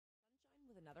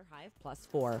High of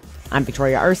 +4. I'm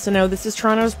Victoria Arsenault. This is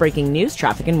Toronto's breaking news,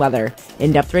 traffic, and weather.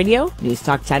 In-depth radio, News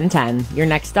Talk 1010. Your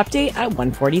next update at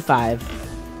 1:45.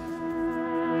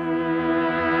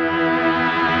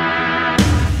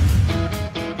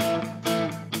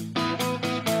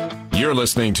 You're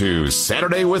listening to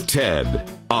Saturday with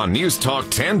Ted on News Talk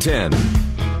 1010.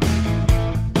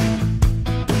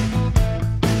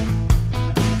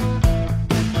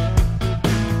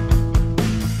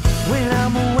 When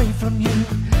I'm away from you,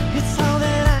 it's all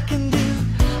that I can do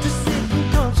to sit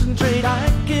and concentrate. I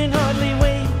can hardly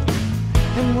wait.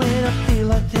 And when I feel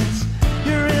like this,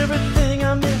 you're everything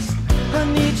I miss. I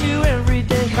need you every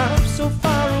day. I'm so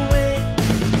far away.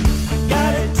 I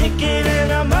got a ticket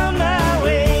and I'm on my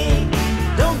way.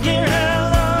 Don't care how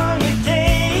long it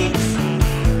takes.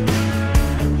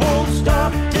 Won't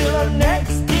stop till I'm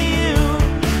next to you.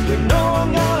 You know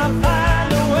I'm gonna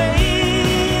find a way.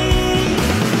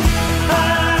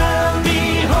 I'll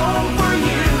be home for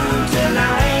you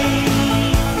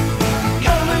tonight.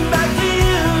 Coming back to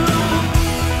you.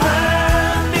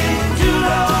 I've been too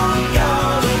long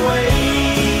gone away.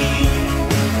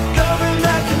 Coming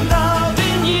back to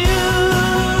loving you.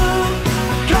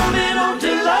 Coming home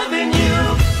to loving you.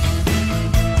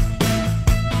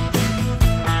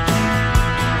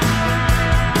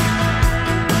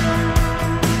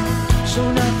 So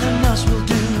nothing else will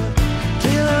do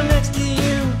till I'm next to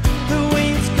you. The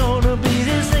way it's gonna be,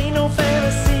 this ain't no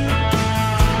fantasy.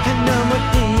 And now my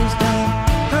day is done.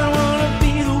 I wanna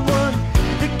be the one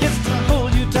that gets to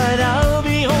hold you tight. I'll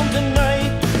be home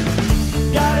tonight.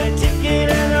 Got a ticket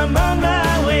and I'm on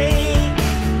my way.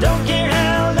 Don't care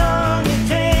how long it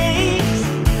takes.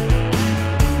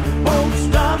 Won't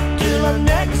stop till I'm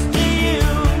next to you.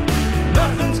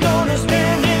 Nothing's gonna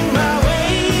stand in my way.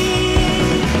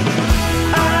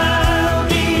 I'll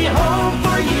be home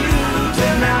for you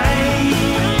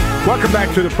tonight. Welcome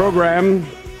back to the program.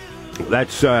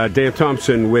 That's Dan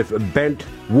Thompson with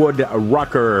Bentwood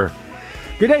Rocker.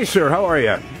 Good day, sir. How are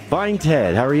you? Fine,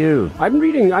 Ted. How are you? I'm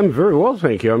very well,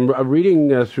 thank you. I'm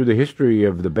reading through the history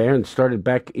of the band. Started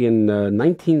back in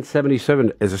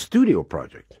 1977 as a studio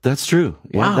project. That's true.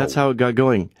 Yeah, Wow. That's how it got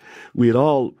going. We had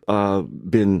all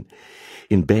been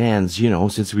in bands,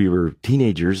 since we were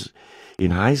teenagers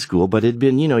in high school, but it'd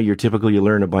been, your typical, you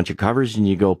learn a bunch of covers and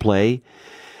you go play.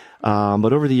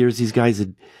 But over the years, a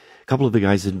couple of the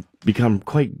guys had become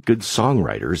quite good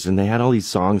songwriters, and they had all these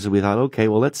songs, and we thought, okay,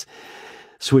 well, let's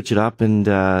switch it up and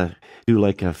do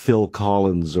like a Phil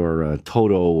Collins or a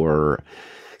Toto or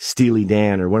Steely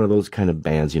Dan or one of those kind of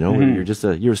bands, where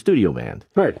you're a studio band.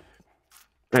 Right.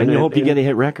 And you hope you get a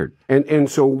hit record. And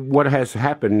so what has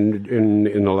happened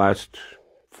in the last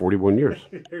 41 years?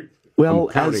 Well,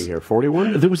 I'm counting here.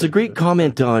 41? there was a great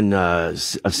comment on a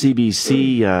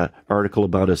CBC article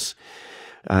about us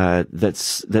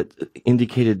that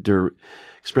indicated or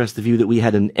expressed the view that we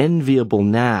had an enviable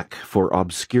knack for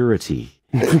obscurity.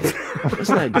 Isn't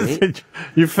that great?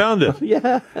 You found it.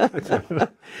 Yeah.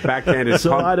 Backhanded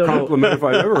So I don't know. compliment if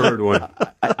I've ever heard one.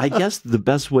 I guess the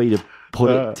best way to put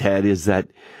it, Ted, is that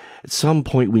at some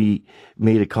point we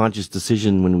made a conscious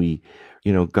decision when we,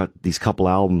 got these couple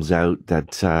albums out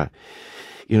that,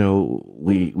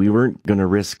 we weren't going to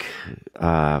risk,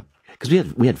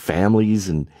 because we had families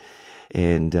and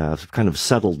kind of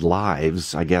settled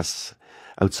lives, I guess,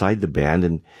 outside the band,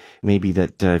 and maybe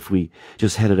that if we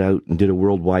just headed out and did a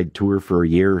worldwide tour for a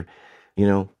year,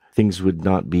 things would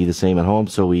not be the same at home.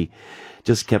 So we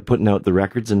just kept putting out the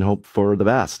records and hoped for the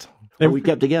best. And we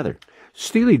kept together.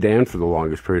 Steely Dan, for the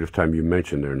longest period of time, you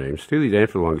mentioned their name. Steely Dan,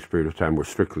 for the longest period of time, were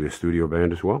strictly a studio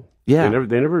band as well. Yeah.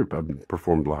 They never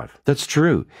performed live. That's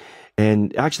true.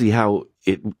 And actually how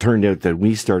it turned out that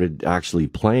we started actually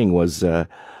playing was a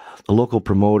local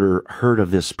promoter heard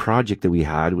of this project that we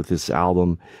had with this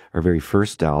album, our very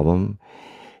first album,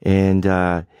 and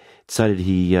decided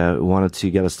he wanted to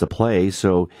get us to play.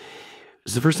 So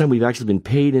it's the first time we've actually been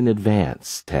paid in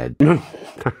advance, Ted, to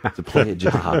play a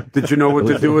job. Did you know what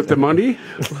to do with the money?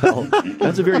 Well,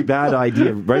 that's a very bad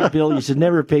idea, right, Bill? You should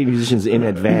never pay musicians in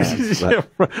advance.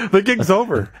 But, The gig's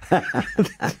over.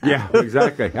 Yeah,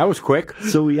 exactly. That was quick.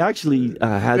 so we actually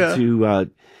had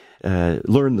to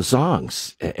learn the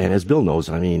songs. And as Bill knows,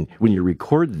 I mean, when you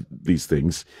record these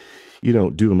things, you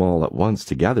don't do them all at once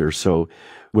together. So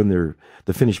when they're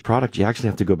the finished product, you actually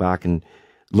have to go back and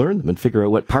learn them and figure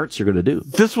out what parts you're going to do.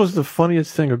 This was the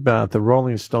funniest thing about the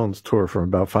Rolling Stones tour from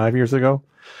about 5 years ago.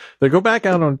 They go back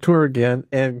out on tour again,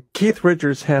 and Keith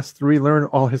Richards has to relearn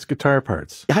all his guitar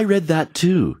parts. I read that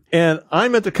too. And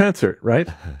I'm at the concert, right?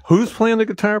 Who's playing the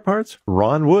guitar parts?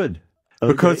 Ron Wood.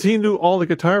 Because he knew all the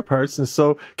guitar parts, and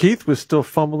so Keith was still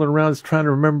fumbling around trying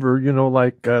to remember,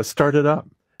 Start It Up.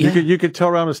 You could tell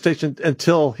around the station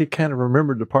until he kind of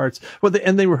remembered the parts. Well,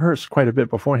 and they rehearsed quite a bit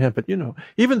beforehand. But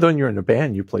even though you're in a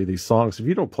band, you play these songs. If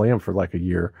you don't play them for like a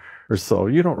year or so,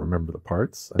 you don't remember the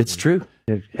parts. It's true.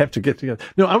 You have to get together.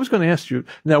 No, I was going to ask you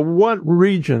now, what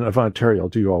region of Ontario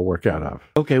do you all work out of?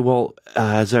 Okay, well,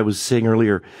 as I was saying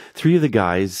earlier, 3 of the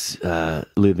guys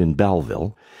live in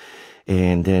Belleville,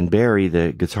 and then Barry,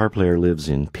 the guitar player, lives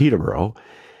in Peterborough,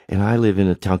 and I live in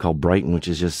a town called Brighton, which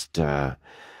is just on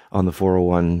the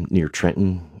 401 near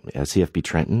Trenton, CFB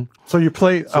Trenton. So you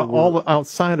play all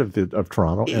outside of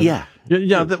Toronto? Yeah.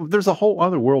 There's a whole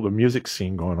other world of music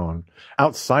scene going on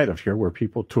outside of here where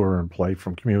people tour and play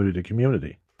from community to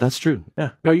community. That's true.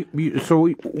 Yeah. Now,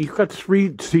 you've got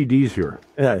 3 CDs here.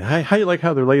 Yeah. How you like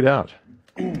how they're laid out?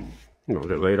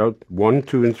 They're laid out 1,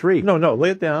 2, and 3. No,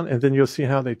 lay it down, and then you'll see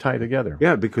how they tie together.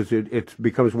 Yeah, because it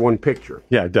becomes one picture.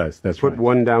 Yeah, it does. That's Put right.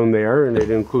 one down there, and it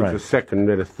includes Right. a second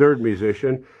and a third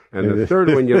musician, and the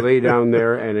third one you lay down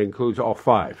there, and it includes all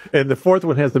 5. And the fourth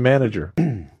one has the manager.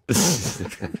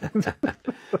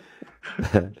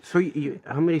 So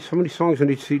how many songs on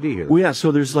each CD here? Well, yeah,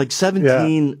 so there's like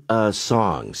 17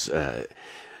 songs,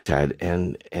 Ted,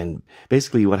 and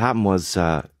basically what happened was,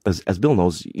 as Bill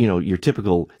knows, your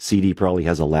typical CD probably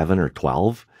has 11 or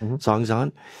 12 songs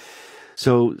on.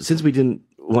 So since we didn't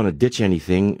want to ditch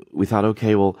anything, we thought,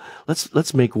 okay, well,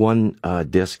 let's make one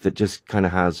disc that just kind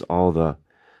of has all the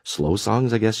slow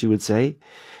songs, I guess you would say.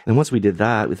 And once we did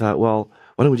that, we thought, well,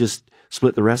 why don't we just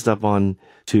split the rest up on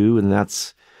 2, and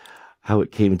that's how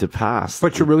it came to pass.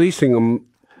 But you're releasing them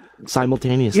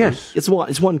simultaneously. Yes. It's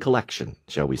one collection,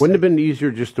 shall we say. Wouldn't it have been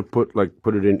easier just to put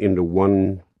it into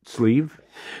one sleeve?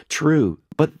 True.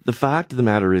 But the fact of the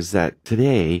matter is that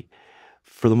today,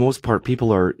 for the most part,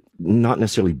 people are not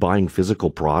necessarily buying physical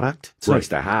product. It's nice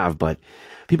to have, but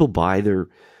people buy their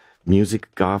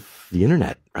music off the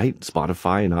internet, right?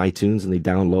 Spotify and iTunes, and they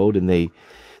download, and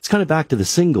it's kind of back to the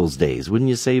singles days, wouldn't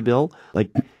you say, Bill?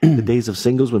 Like the days of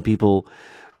singles when people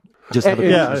just have a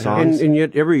couple of songs. And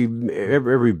yet every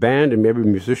band and every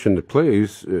musician that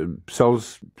plays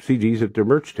sells CDs at their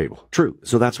merch table. True.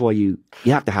 So that's why you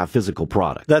have to have physical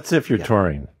product. That's if you're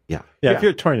touring. Yeah. Yeah, if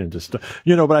you're touring, but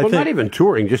I think not even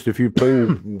touring, just if you're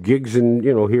playing gigs and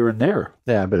here and there.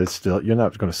 Yeah, but it's still you're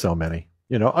not going to sell many.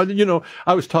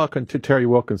 I was talking to Terry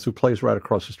Wilkins, who plays right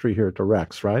across the street here at the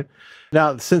Rex, right?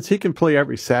 Now, since he can play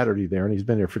every Saturday there, and he's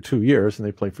been there for 2 years, and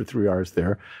they play for 3 hours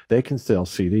there, they can sell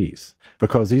CDs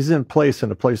because he's in a place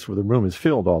where the room is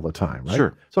filled all the time, right?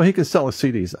 Sure. So he can sell his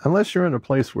CDs. Unless you're in a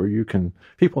place where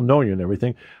people know you and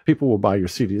everything, people will buy your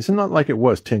CDs. It's not like it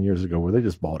was 10 years ago where they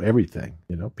just bought everything,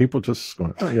 People just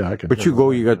going, oh, yeah, I can. But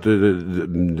you got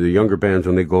the younger bands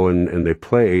when they go and they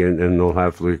play, and they'll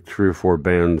have like 3 or 4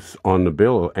 bands on the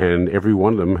bill, and every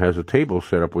one of them has a table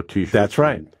set up with T-shirts. That's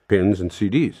right. Pins and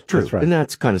CDs. True. That's right. And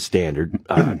that's kind of standard.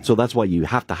 So that's why you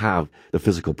have to have the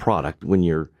physical product when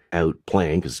you're out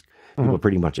playing, because people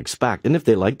pretty much expect. And if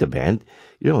they like the band,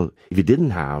 if you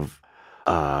didn't have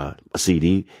a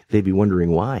CD, they'd be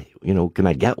wondering why. Can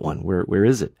I get one? Where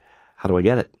is it? How do I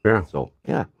get it? Yeah. So,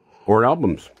 yeah. Or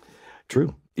albums.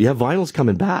 True. Yeah, vinyl's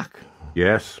coming back.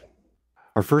 Yes.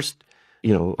 Our first,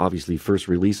 obviously first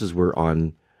releases were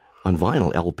on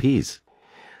vinyl LPs.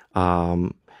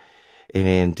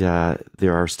 And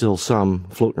there are still some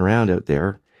floating around out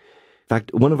there. In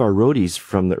fact, one of our roadies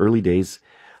from the early days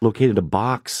located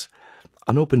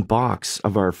an open box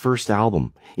of our first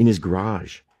album in his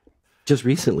garage just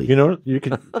recently. You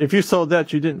could if you sold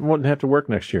that, you wouldn't have to work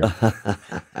next year.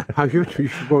 How you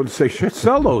should go and say, shit,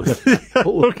 sell those.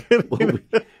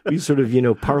 We sort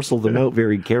of, parcel them out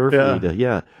very carefully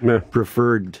to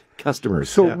preferred customers.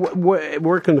 So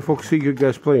where can the folks see you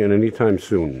guys playing anytime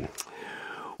soon?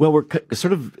 Well, we're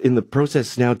sort of in the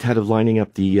process now, Ted, of lining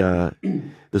up the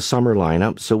summer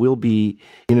lineup. So we'll be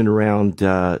in and around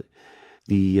the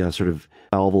sort of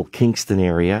Belleville, Kingston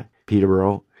area,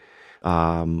 Peterborough,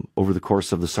 over the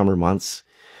course of the summer months.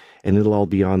 And it'll all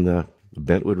be on the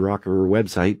Bentwood Rocker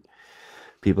website.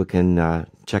 People can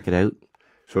check it out.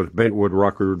 So it's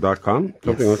bentwoodrocker.com,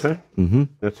 something like that? Mm-hmm.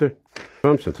 That's it.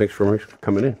 Thompson, thanks very much for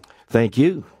coming in. Thank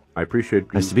you. I appreciate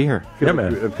it. Nice to be here. Yeah,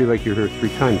 man. I feel like you're here 3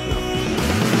 times now.